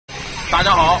大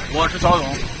家好，我是小勇。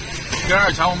第二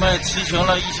天我们骑行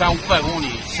了1500公里，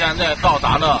现在到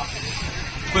达了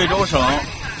贵州省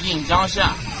印江县。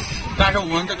但是我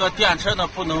们这个电车呢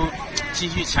不能继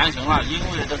续前行了，因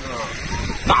为这个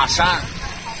大山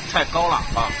太高了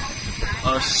啊。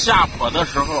下坡的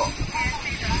时候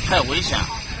太危险，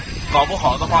搞不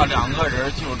好的话2个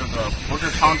人就这个不是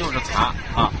伤就是残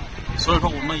啊。所以说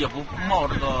我们也不冒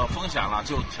这个风险了，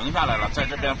就停下来了，在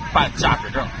这边办驾驶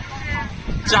证。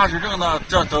驾驶证呢，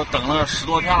这都等了10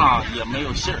多天了，也没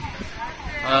有信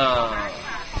儿。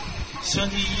星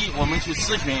期一我们去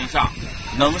咨询一下，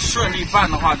能顺利办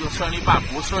的话就顺利办，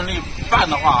不顺利办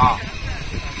的话啊，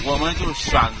我们就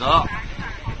选择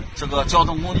这个交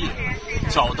通工具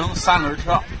脚蹬3轮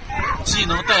车，既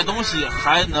能带东西，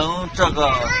还能这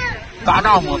个搭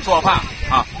帐篷做饭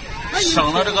啊，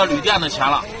省了这个旅店的钱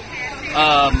了。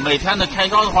每天的开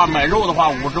销的话，买肉的话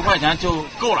50块钱就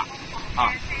够了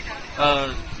啊。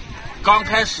刚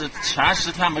开始前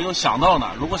10天没有想到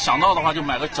呢，如果想到的话就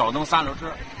买个脚蹬3轮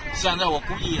车。现在我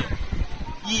估计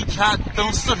一天蹬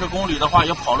40公里的话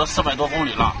也跑了400多公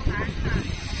里了。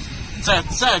在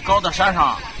再高的山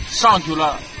上上去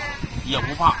了也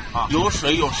不怕啊，有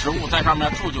水有食物在上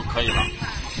面住就可以了。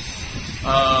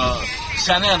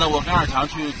现在呢我跟二强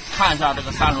去看一下这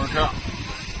个3轮车，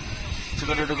这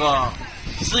个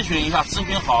咨询一下，咨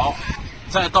询好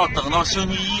再等到星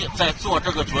期一再做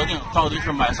这个决定，到底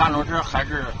是买3轮车还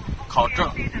是考证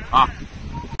啊。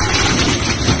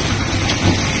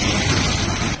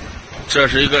这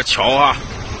是一个桥啊，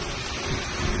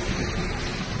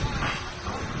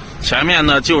前面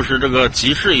呢就是这个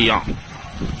集市一样。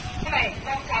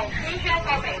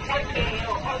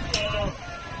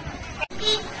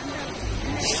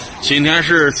今天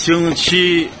是星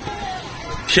期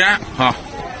天啊，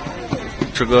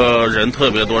这个人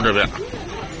特别多，这边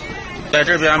在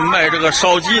这边卖这个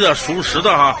烧鸡的、熟食的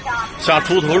哈，像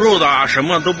猪头肉的啊，什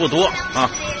么都不多啊，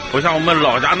不像我们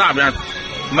老家那边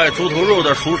卖猪头肉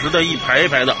的、熟食的一排一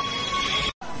排的。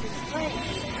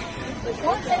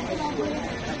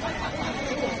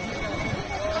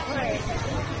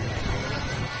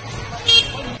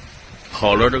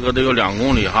跑了这个得有2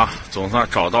公里哈，总算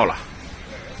找到了，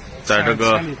在这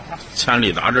个千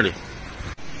里达这里，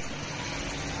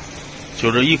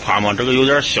就这一款嘛，这个有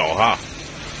点小哈，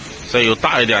再有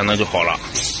大一点的就好了。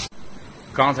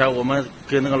刚才我们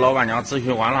跟那个老板娘咨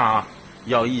询完了啊，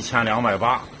要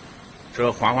1280，这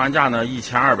个还价呢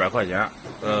1200块钱。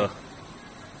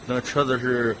那个车子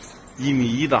是1.1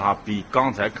米的哈，比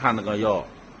刚才看那个要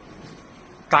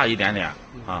大一点点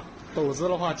啊。斗子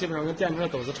的话，基本上跟电车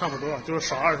斗子差不多，就是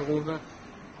少20公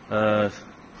分。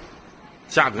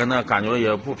价格呢感觉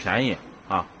也不便宜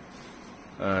啊。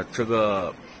这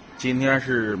个今天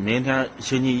是明天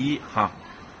星期一哈，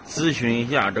咨询一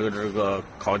下这个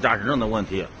考驾驶证的问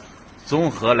题，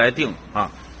综合来定啊。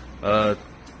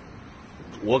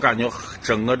我感觉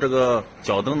整个这个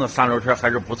脚蹬的3轮车还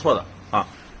是不错的啊。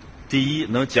第一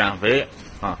能减肥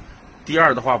啊，第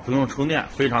二的话不用充电，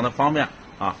非常的方便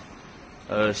啊。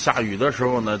下雨的时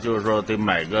候呢，就是说得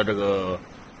买个这个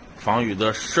防雨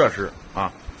的设施啊，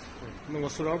弄个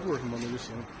塑料布什么的就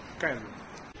行，盖子。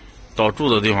到住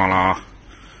的地方了啊，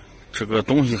这个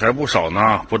东西还不少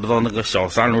呢，不知道那个小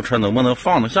3轮车能不能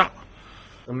放得下。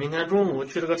明天中午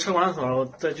去这个车管所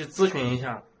再去咨询一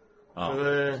下，这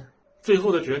个最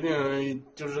后的决定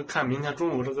就是看明天中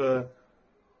午这个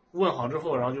问好之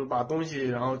后，然后就把东西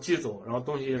然后寄走，然后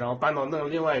东西然后搬到那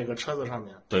另外一个车子上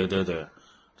面。对对对，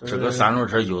这个3轮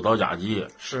车有道加急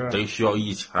是得需要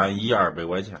1200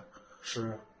块钱。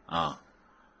是啊，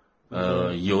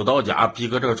有道加逼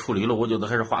哥这个处理了，我觉得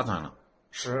还是划算了。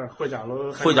是汇甲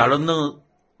楼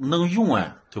能用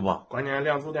哎，对吧？关键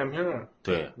亮度电瓶。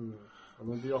对，可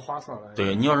能比较划算了。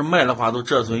对，你要是卖的话都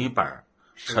折损一半，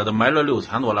车都卖了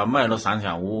6000多了，卖了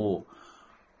3500，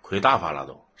亏大发了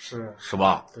都。是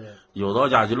吧？对，有道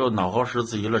加急了，脑好使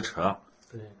自己的车。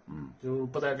对，就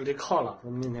不在这里靠了。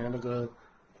明天这个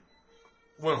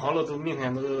问好了，都明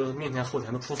天后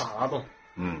天都出发了都。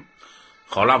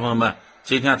好了，朋友们，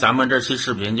今天咱们这期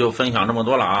视频就分享这么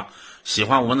多了啊！喜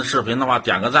欢我们的视频的话，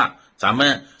点个赞，咱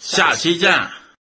们下期见。